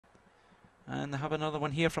And they have another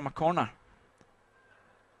one here from a corner.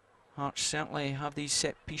 Hearts certainly have these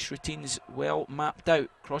set-piece routines well mapped out.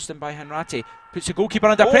 Crossed in by Henrati. Puts the goalkeeper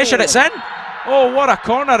under pressure, it's in! Oh, what a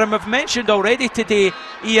corner, and we've mentioned already today,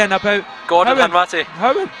 Ian, about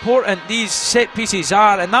how important these set-pieces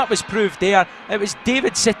are, and that was proved there. It was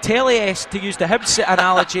David Sitelius, to use the Hibs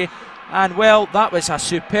analogy, and well, that was a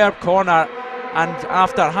superb corner, and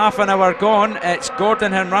after half an hour gone, it's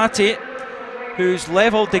Gordon Henrati who's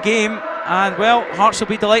levelled the game, and well, Hearts will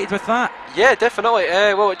be delighted with that. Yeah, definitely.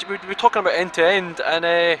 Well, we're talking about end-to-end,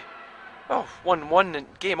 and well, 1-1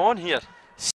 game on here.